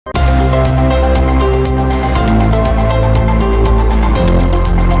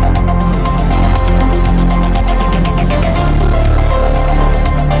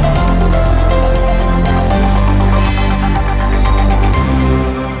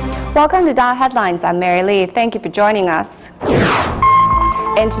Welcome to DaAi Headlines. I'm Mary Lee. Thank you for joining us.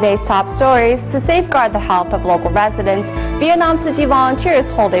 In today's top stories, to safeguard the health of local residents, Vietnam Tzu Chi volunteers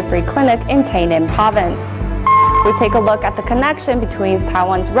hold a free clinic in Tay Ninh province. We take a look at the connection between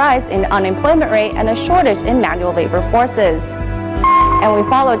Taiwan's rise in unemployment rate and a shortage in manual labor forces. And we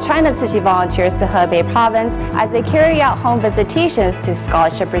follow China Tzu Chi volunteers to Hebei province as they carry out home visitations to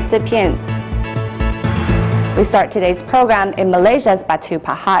scholarship recipients. We start today's program in Malaysia's Batu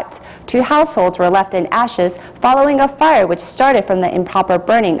Pahat. 2 households were left in ashes following a fire which started from the improper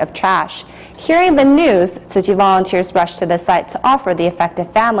burning of trash. Hearing the news, Tzu Chi volunteers rushed to the site to offer the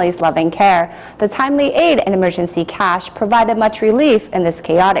affected families loving care. The timely aid and emergency cash provided much relief in this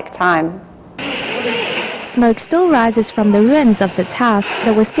chaotic time. Smoke still rises from the ruins of this house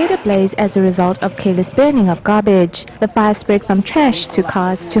that was set ablaze as a result of careless burning of garbage. The fire spread from trash to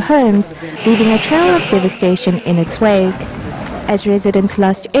cars to homes, leaving a trail of devastation in its wake. As residents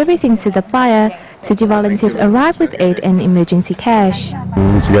lost everything to the fire, Tzu Chi volunteers arrived with aid and emergency cash.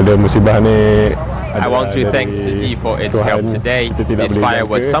 I want to thank Tzu Chi for its help today. This fire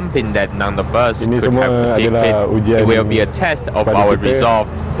was something that none of us could have predicted. It will be a test of our resolve,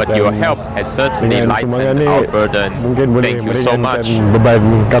 but your help has certainly lightened our burden. Thank you so much.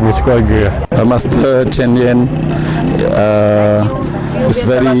 Master Chen Yen, it's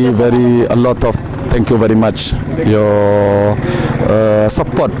very a lot of thank you very much. Your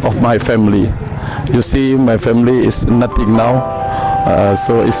support of my family. You see, my family is nothing now,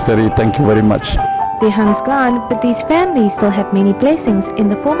 so it's thank you very much. Their home's gone, but these families still have many blessings in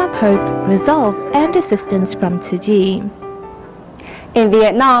the form of hope, resolve, and assistance from Tzu Chi. In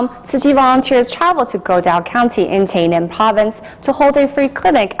Vietnam, Tzu Chi volunteers traveled to DaAi County in Tay Ninh province to hold a free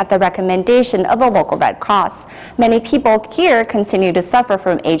clinic at the recommendation of the local Red Cross. Many people here continue to suffer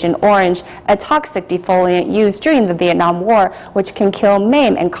from Agent Orange, a toxic defoliant used during the Vietnam War, which can kill,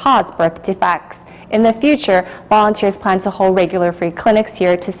 maim, and cause birth defects. In the future, volunteers plan to hold regular free clinics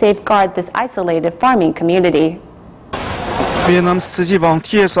here to safeguard this isolated farming community. Vietnam's Tzu Chi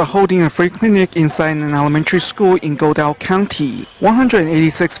volunteers are holding a free clinic inside an elementary school in DaAi County.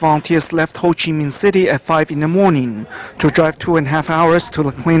 186 volunteers left Ho Chi Minh City at 5 in the morning to drive 2.5 hours to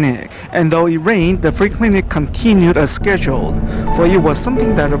the clinic. And though it rained, the free clinic continued as scheduled, for it was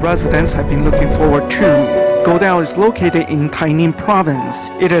something that the residents have been looking forward to. DaAi is located in Tay Ninh province.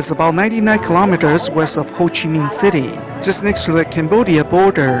 It is about 99 kilometers west of Ho Chi Minh City, just next to the Cambodia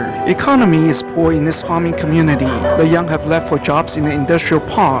border. Economy is poor in this farming community. The young have left for jobs in the industrial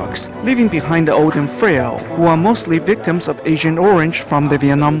parks, leaving behind the old and frail, who are mostly victims of Agent Orange from the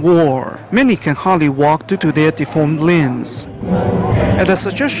Vietnam War. Many can hardly walk due to their deformed limbs. At the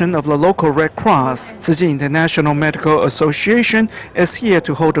suggestion of the local Red Cross, Tzu Chi International Medical Association is here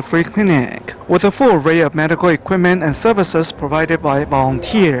to hold a free clinic. With a full array of medical equipment and services provided by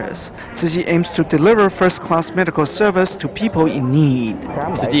volunteers, Tzu Chi aims to deliver first-class medical service to people in need.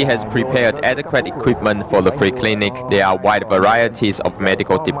 Tzu Chi has prepared adequate equipment for the free clinic. There are wide varieties of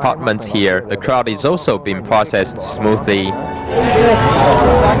medical departments here. The crowd is also being processed smoothly.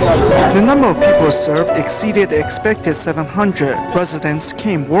 The number of people served exceeded the expected 700. Residents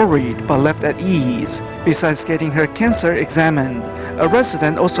came worried but left at ease. Besides getting her cancer examined, a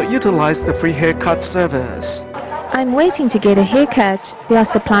resident also utilized the free haircut service. I'm waiting to get a haircut. There are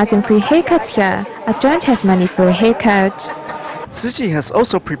supplies and free haircuts here. I don't have money for a haircut. Tzu Chi has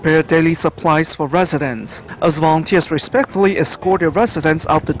also prepared daily supplies for residents. As volunteers respectfully escort their residents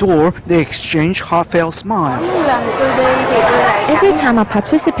out the door, they exchange heartfelt smiles. Every time I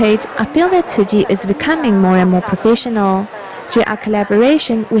participate, I feel that Tzu Chi is becoming more and more professional. Through our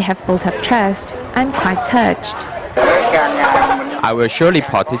collaboration, we have built up trust. I'm quite touched. I will surely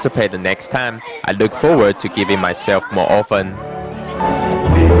participate the next time. I look forward to giving myself more often.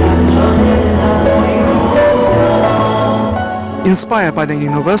 Inspired by the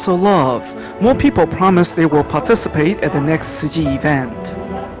universal love, more people promise they will participate at the next Tzu Chi event.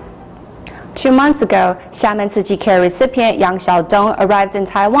 2 months ago, Xiamen Tzu Chi Care recipient Yang Xiaodong arrived in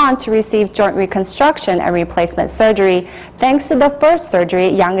Taiwan to receive joint reconstruction and replacement surgery. Thanks to the first surgery,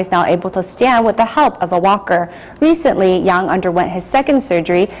 Yang is now able to stand with the help of a walker. Recently, Yang underwent his second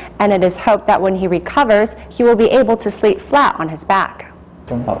surgery, and it is hoped that when he recovers, he will be able to sleep flat on his back.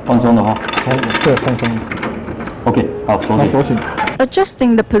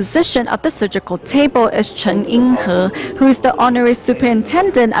 Adjusting the position of the surgical table is Chen Yinghe, who is the honorary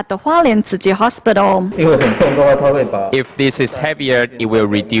superintendent at the Hualien Tzu Chi Hospital. If this is heavier, it will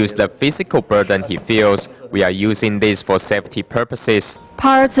reduce the physical burden he feels. We are using this for safety purposes.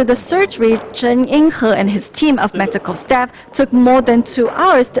 Prior to the surgery, Chen Yinghe and his team of medical staff took more than 2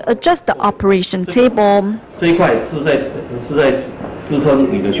 hours to adjust the operation table. 支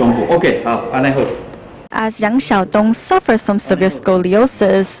撑你的胸部。OK， 好，安内好。 As Yang Xiaodong suffers from severe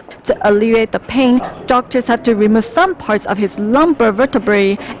scoliosis. To alleviate the pain, doctors have to remove some parts of his lumbar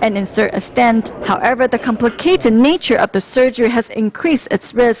vertebrae and insert a stent. However, the complicated nature of the surgery has increased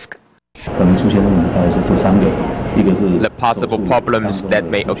its risk. The possible problems that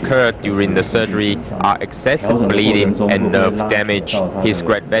may occur during the surgery are excessive bleeding and nerve damage. His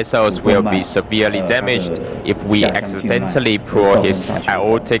blood vessels will be severely damaged if we accidentally pull his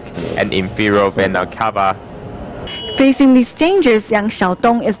aortic and inferior vena cava. Facing these dangers, Yang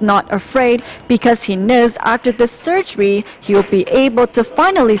Xiaodong is not afraid because he knows after this surgery, he will be able to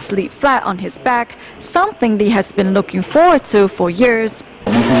finally sleep flat on his back, something that he has been looking forward to for years.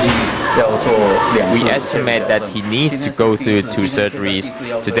 We estimate that he needs to go through 2 surgeries.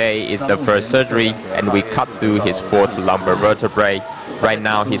 Today is the first surgery and we cut through his 4th lumbar vertebrae. Right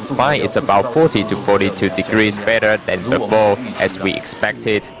now his spine is about 40 to 42 degrees better than before, as we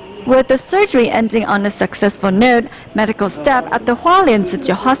expected. With the surgery ending on a successful note, medical staff at the Hualien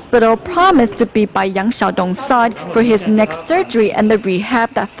Tzu Hospital promised to be by Yang Xiaodong's side for his next surgery and the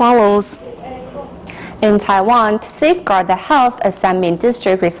rehab that follows. In Taiwan, to safeguard the health of Sanmin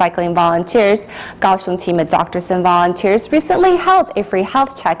District recycling volunteers, Kaohsiung team of doctors and volunteers recently held a free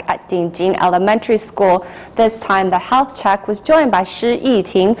health check at Dingjing Elementary School. This time, the health check was joined by Shi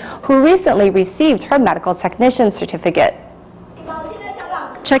Yiting, who recently received her medical technician certificate.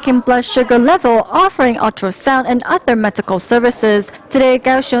 Checking blood sugar level, offering ultrasound and other medical services. Today,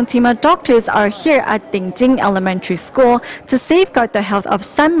 Kaohsiung team of doctors are here at Dingjing Elementary School to safeguard the health of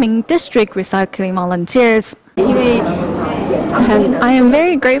Sanmin District recycling volunteers. I am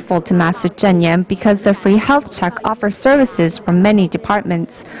very grateful to Master Zhen Yan because the free health check offers services from many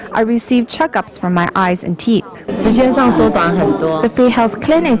departments. I received checkups for my eyes and teeth. The free health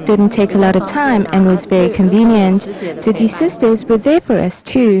clinic didn't take a lot of time and was very convenient. City sisters were there for us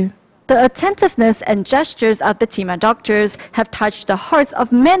too. The attentiveness and gestures of the team of doctors have touched the hearts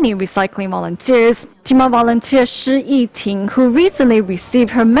of many recycling volunteers. Team of volunteer Shi Yiting, who recently received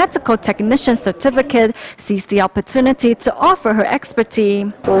her medical technician certificate, sees the opportunity to offer her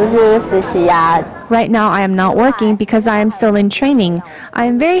expertise. Right now, I am not working because I am still in training. I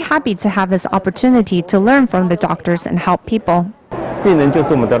am very happy to have this opportunity to learn from the doctors and help people.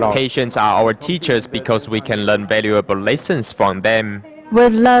 Patients are our teachers because we can learn valuable lessons from them.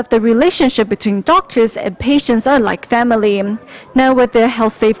 With love, the relationship between doctors and patients are like family. Now with their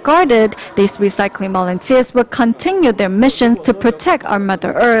health safeguarded, these recycling volunteers will continue their mission to protect our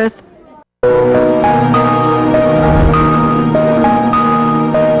Mother Earth.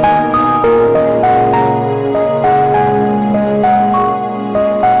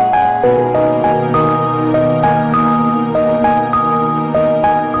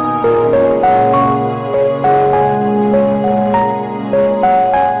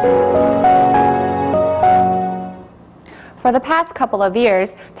 For the past couple of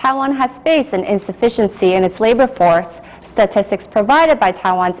years, Taiwan has faced an insufficiency in its labor force. Statistics provided by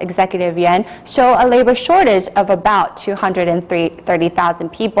Taiwan's Executive Yuan show a labor shortage of about 230,000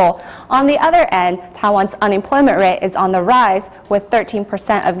 people. On the other end, Taiwan's unemployment rate is on the rise, with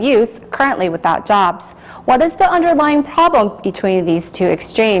 13% of youth currently without jobs. What is the underlying problem between these two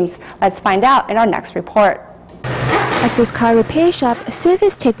extremes? Let's find out in our next report. At this car repair shop,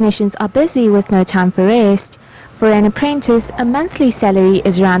 service technicians are busy with no time for rest. For an apprentice, a monthly salary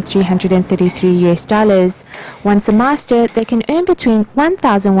is around $333. Once a master, they can earn between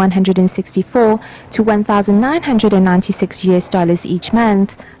 $1,164 to $1,996 each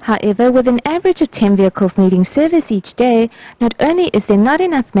month. However, with an average of 10 vehicles needing service each day, not only is there not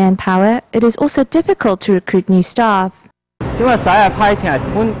enough manpower, it is also difficult to recruit new staff.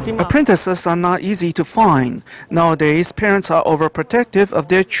 Apprentices are not easy to find. Nowadays, parents are overprotective of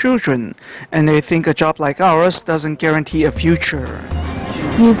their children, and they think a job like ours doesn't guarantee a future.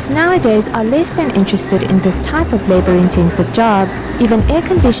 Youths nowadays are less than interested in this type of labor-intensive job. Even air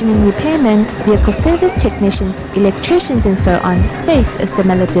conditioning repairmen, vehicle service technicians, electricians and so on face a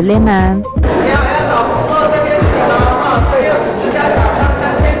similar dilemma.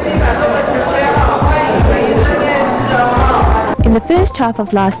 In the first half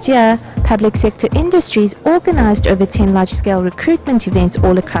of last year, public sector industries organized over 10 large-scale recruitment events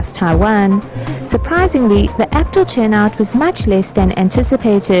all across Taiwan. Surprisingly, the actual turnout was much less than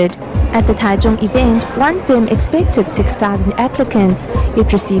anticipated. At the Taichung event, one firm expected 6,000 applicants,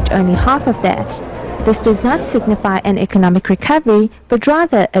 yet received only half of that. This does not signify an economic recovery, but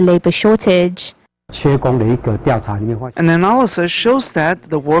rather a labor shortage. An analysis shows that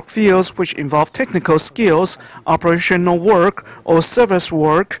the work fields which involve technical skills, operational work, or service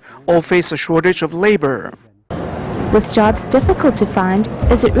work all face a shortage of labor. With jobs difficult to find,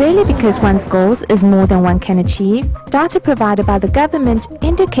 is it really because one's goals is more than one can achieve? Data provided by the government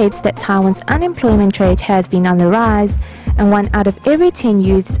indicates that Taiwan's unemployment rate has been on the rise, and 1 out of every 10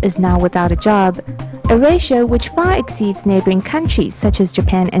 youths is now without a job, a ratio which far exceeds neighboring countries such as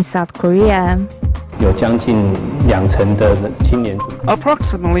Japan and South Korea.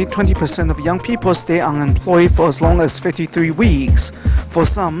 Approximately 20% of young people stay unemployed for as long as 53 weeks, for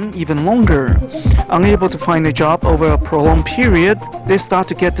some even longer. Unable to find a job over a prolonged period, they start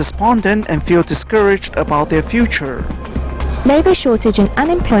to get despondent and feel discouraged about their future. Labor shortage and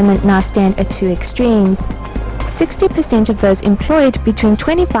unemployment now stand at two extremes. 60% of those employed between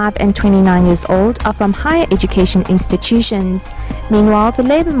 25 and 29 years old are from higher education institutions. Meanwhile, the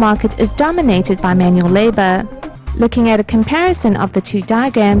labor market is dominated by manual labor. Looking at a comparison of the two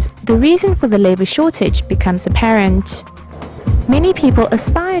diagrams, the reason for the labor shortage becomes apparent. Many people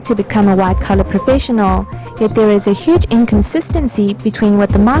aspire to become a white-collar professional, yet there is a huge inconsistency between what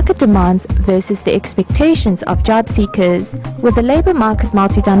the market demands versus the expectations of job seekers. With the labor market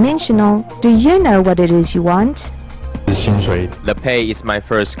multidimensional, do you know what it is you want? The pay is my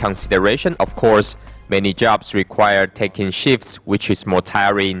first consideration, of course. Many jobs require taking shifts, which is more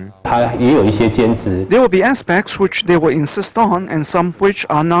tiring. There will be aspects which they will insist on and some which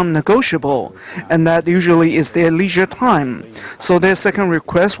are non-negotiable, and that usually is their leisure time. So their second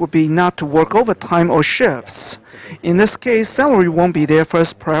request would be not to work overtime or shifts. In this case, salary won't be their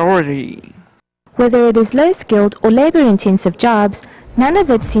first priority. Whether it is low-skilled or labor-intensive jobs, none of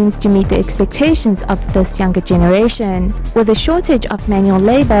it seems to meet the expectations of this younger generation. With a shortage of manual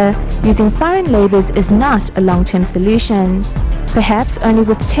labor, using foreign labors is not a long-term solution. Perhaps only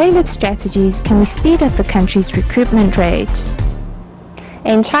with tailored strategies can we speed up the country's recruitment rate.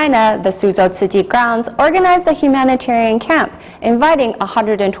 In China, the Suzhou Tzu Chi grounds organized a humanitarian camp, inviting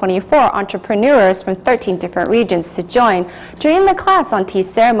 124 entrepreneurs from 13 different regions to join. During the class on tea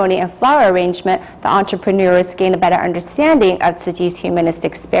ceremony and flower arrangement, the entrepreneurs gained a better understanding of Tzu Chi's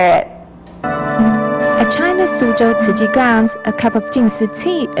humanistic spirit. At China's Suzhou Tzu Chi grounds, a cup of Jingsi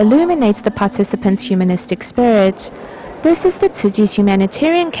tea illuminates the participants' humanistic spirit. This is the Tzu Chi's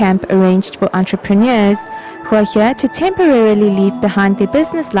humanitarian camp arranged for entrepreneurs who are here to temporarily leave behind their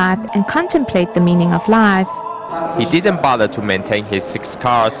business life and contemplate the meaning of life. He didn't bother to maintain his 6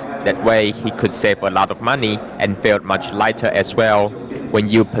 cars. That way he could save a lot of money and felt much lighter as well. When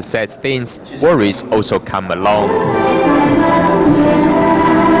you possess things, worries also come along.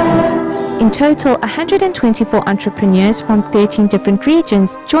 In total, 124 entrepreneurs from 13 different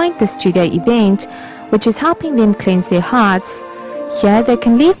regions joined this 2-day event, which is helping them cleanse their hearts. Here, they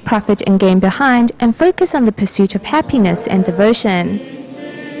can leave profit and gain behind and focus on the pursuit of happiness and devotion.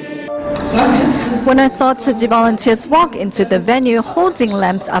 When I saw Tzu Chi volunteers walk into the venue holding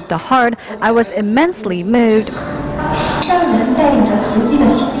lamps of the heart, I was immensely moved.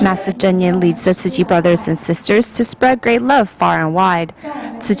 Master Zhen Yin leads the Tzu Chi brothers and sisters to spread great love far and wide.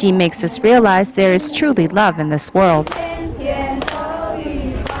 Tzu Chi makes us realize there is truly love in this world.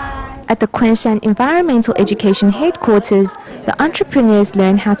 At the Kunshan Environmental Education Headquarters, the entrepreneurs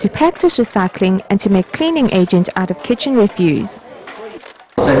learn how to practice recycling and to make cleaning agent out of kitchen refuse.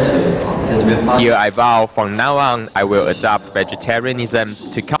 Here I vow from now on I will adopt vegetarianism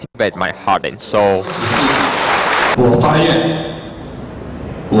to cultivate my heart and soul.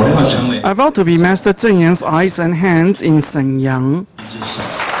 I vow to be Master Zhen Yan's eyes and hands in Shenyang.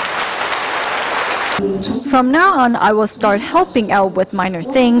 From now on, I will start helping out with minor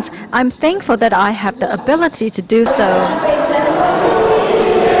things. I'm thankful that I have the ability to do so.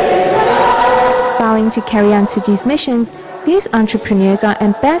 Vowing to carry on Tzu Chi's missions, these entrepreneurs are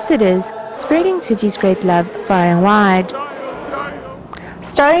ambassadors, spreading Tzu Chi's great love far and wide.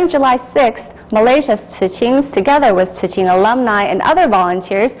 Starting July 6th, Malaysia's Tzu Chings, together with Tzu Ching alumni and other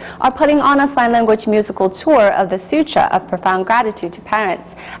volunteers, are putting on a sign language musical tour of the Sutra of Profound Gratitude to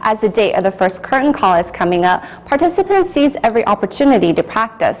Parents. As the date of the first curtain call is coming up, participants seize every opportunity to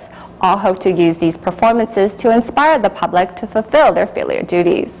practice. All hope to use these performances to inspire the public to fulfill their filial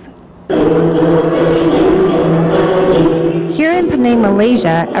duties. Here in Penang,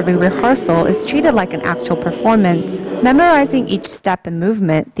 Malaysia, every rehearsal is treated like an actual performance. Memorizing each step and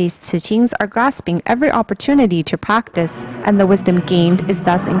movement, these Tzu Chings are grasping every opportunity to practice, and the wisdom gained is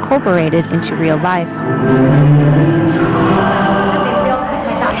thus incorporated into real life.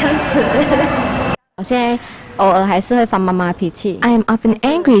 I am often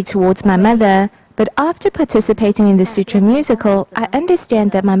angry towards my mother, but after participating in the Sutra musical, I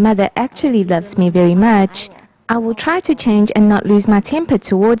understand that my mother actually loves me very much. I will try to change and not lose my temper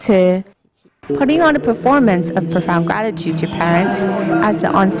towards her. putting on a performance of profound gratitude to parents. As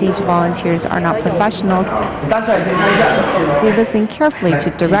the on-stage volunteers are not professionals, they listen carefully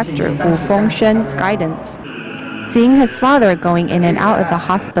to director Wu Fengshen's guidance. Seeing his father going in and out of the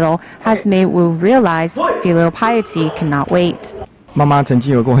hospital has made Wu realize filial piety cannot wait. My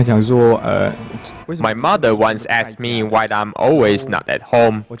mother once asked me why I'm always not at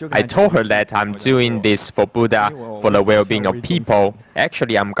home. I told her that I'm doing this for Buddha, for the well-being of people.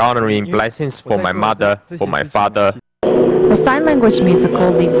 Actually, I'm garnering blessings for my mother, for my father. The sign language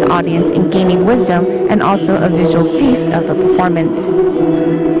musical leads the audience in gaining wisdom and also a visual feast of a performance.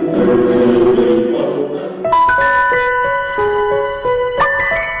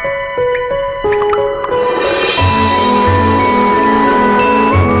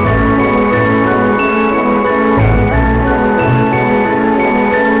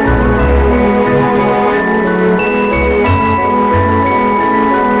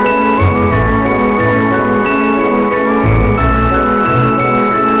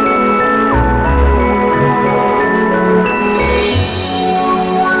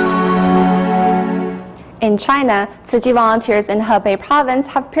 In China, Tzu Chi volunteers in Hebei province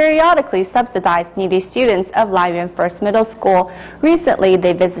have periodically subsidized needy students of Laiyuan First Middle School. Recently,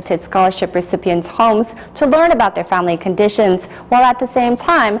 they visited scholarship recipients' homes to learn about their family conditions, while at the same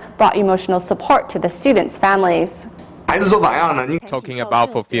time brought emotional support to the students' families. Talking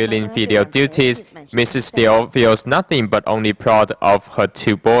about fulfilling filial duties, Mrs. Liu feels nothing but only proud of her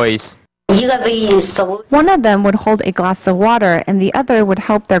two boys. One of them would hold a glass of water and the other would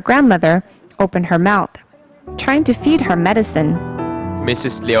help their grandmother open her mouth, trying to feed her medicine.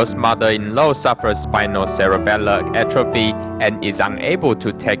 Mrs. Liu's mother-in-law suffers spinal cerebellar atrophy and is unable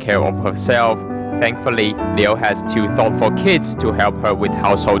to take care of herself. Thankfully, Liu has two thoughtful kids to help her with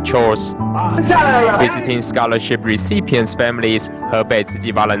household chores. Visiting scholarship recipients' families, Hebei Tzu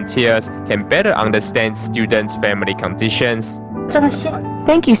Chi volunteers can better understand students' family conditions.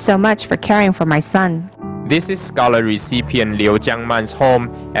 Thank you so much for caring for my son. This is scholar recipient Liu Jiangman's home.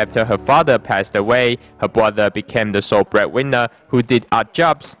 After her father passed away, her brother became the sole breadwinner who did odd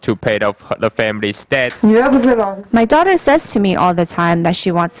jobs to pay off the family's debt. My daughter says to me all the time that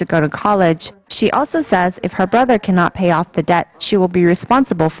she wants to go to college. She also says if her brother cannot pay off the debt, she will be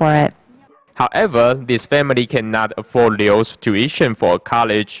responsible for it. However, this family cannot afford Liu's tuition for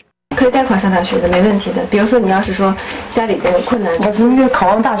college. 可以贷款上大学的，没问题的。比如说，你要是说家里边有困难，我今天考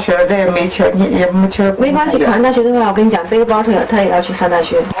上大学了，这也没缺，你也没缺。没关系，考上大学的话，我跟你讲，背个包他也要去上大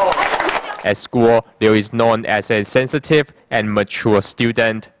学。At school, Liu is known as a sensitive and mature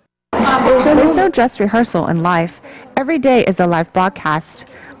student. There's no dress rehearsal in life. Every day is a live broadcast.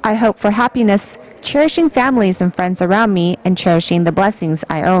 I hope for happiness, cherishing families and friends around me, and cherishing the blessings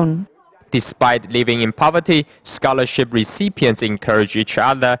I own. Despite living in poverty, scholarship recipients encourage each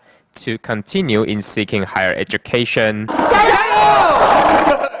other to continue in seeking higher education.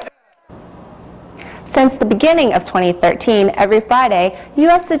 Since the beginning of 2013, every Friday,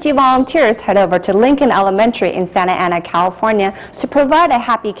 U.S. Tzu Chi volunteers head over to Lincoln Elementary in Santa Ana, California to provide a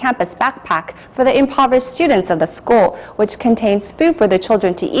Happy Campus backpack for the impoverished students of the school, which contains food for the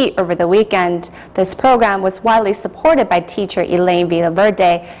children to eat over the weekend. This program was widely supported by teacher Elaine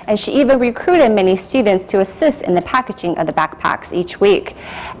Villaverde, and she even recruited many students to assist in the packaging of the backpacks each week.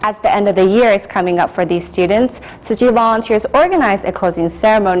 As the end of the year is coming up for these students, Tzu Chi volunteers organized a closing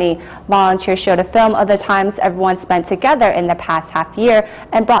ceremony. Volunteers showed a film of the times everyone spent together in the past half year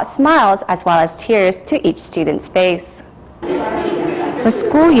and brought smiles as well as tears to each student's face. The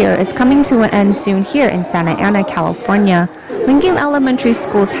school year is coming to an end soon here in Santa Ana, California. Lincoln Elementary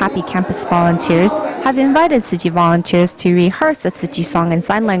School's Happy Campus volunteers have invited Tzu Chi volunteers to rehearse the Tzu Chi song in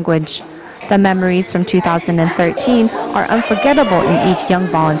sign language. The memories from 2013 are unforgettable in each young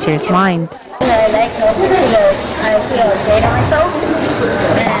volunteer's mind. I feel great on myself,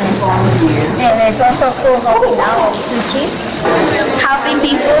 and it's also cool helping out Tzu Chi. Helping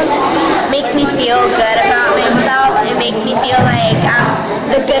people makes me feel good about myself. It makes me feel like I'm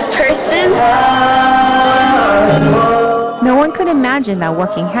the good person. No one could imagine that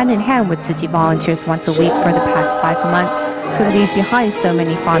working hand in hand with Tzu Chi volunteers once a week for the past 5 months could leave behind so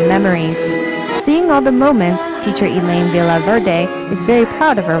many fond memories. Seeing all the moments, teacher Elaine Villaverde is very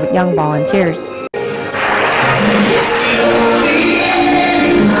proud of her young volunteers.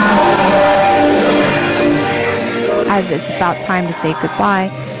 As it's about time to say goodbye,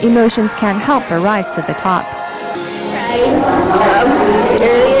 emotions can't help but rise to the top.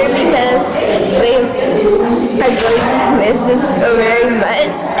 Earlier because we are going to miss this school very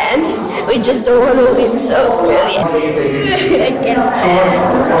much, and we just don't want to leave so really. So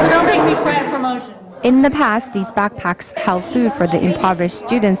don't make me cry at promotion. In the past, these backpacks held food for the impoverished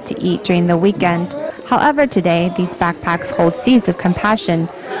students to eat during the weekend. However, today, these backpacks hold seeds of compassion,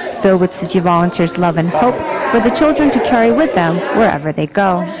 filled with Tzu Chi volunteers' love and hope for the children to carry with them wherever they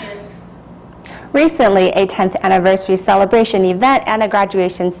go. Recently, a 10th anniversary celebration event and a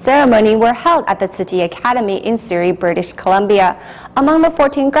graduation ceremony were held at the Tzu Chi Academy in Surrey, British Columbia. Among the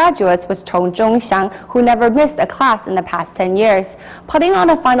 14 graduates was Tong Zhongxiang, who never missed a class in the past 10 years. Putting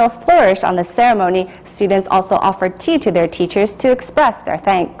on a final flourish on the ceremony, students also offered tea to their teachers to express their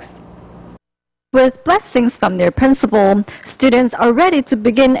thanks. With blessings from their principal, students are ready to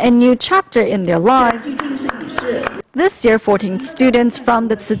begin a new chapter in their lives. This year, 14 students from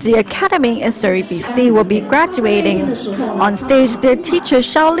the Tzu Chi Academy in Surrey, BC will be graduating. On stage, their teacher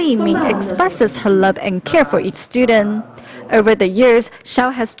Xiao Li Ming expresses her love and care for each student. Over the years,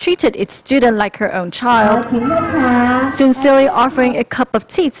 Xiao has treated each student like her own child, sincerely offering a cup of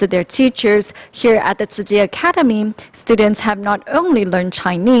tea to their teachers. Here at the Tzu Chi Academy, students have not only learned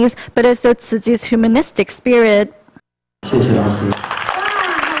Chinese, but also Tzu Chi's humanistic spirit.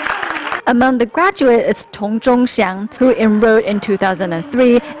 Among the graduates is Tong Zhongxiang, who enrolled in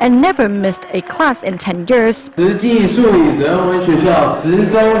 2003 and never missed a class in 10 years.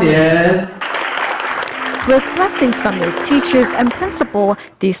 With blessings from their teachers and principal,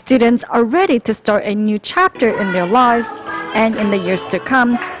 these students are ready to start a new chapter in their lives. And in the years to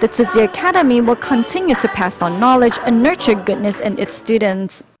come, the Tzu Chi Academy will continue to pass on knowledge and nurture goodness in its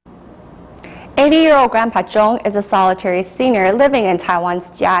students. 80-year-old Grandpa Zhong is a solitary senior living in Taiwan's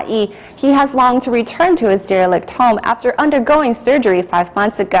Jiayi. He has longed to return to his derelict home after undergoing surgery 5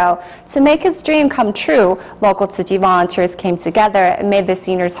 months ago. To make his dream come true, local Tzu Chi volunteers came together and made the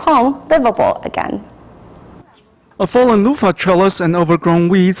senior's home livable again. A fallen loofah trellis and overgrown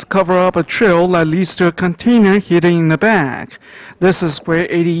weeds cover up a trail that leads to a container hidden in the back. This is where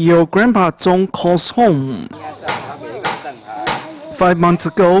 80-year-old Grandpa Zhong calls home. 5 months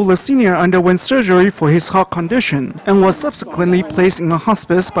ago, the senior underwent surgery for his heart condition and was subsequently placed in a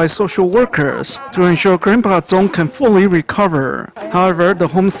hospice by social workers to ensure Grandpa Zhong can fully recover. However, the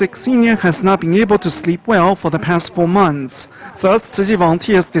homesick senior has not been able to sleep well for the past 4 months. Thus, Tzu Chi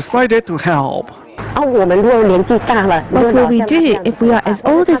volunteers decided to help. What will we do if we are as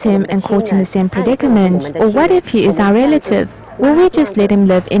old as him and caught in the same predicament? Or what if he is our relative? Will we just let him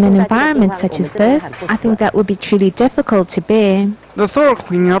live in an environment such as this? I think that would be truly difficult to bear. The thorough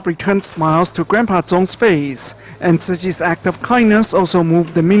cleanup returned smiles to Grandpa Zhong's face, and Tzu Chi's act of kindness also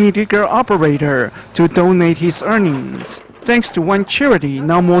moved the mini digger operator to donate his earnings. Thanks to one charity,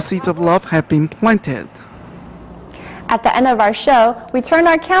 now more seeds of love have been planted. At the end of our show, we turn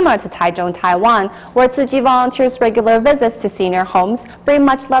our camera to Taichung, Taiwan, where Tzu Chi volunteers' regular visits to senior homes bring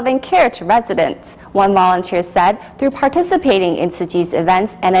much love and care to residents. One volunteer said, through participating in Tzu Chi's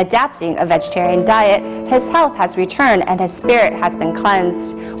events and adapting a vegetarian diet, his health has returned and his spirit has been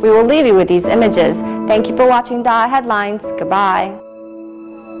cleansed. We will leave you with these images. Thank you for watching DaAi Headlines. Goodbye.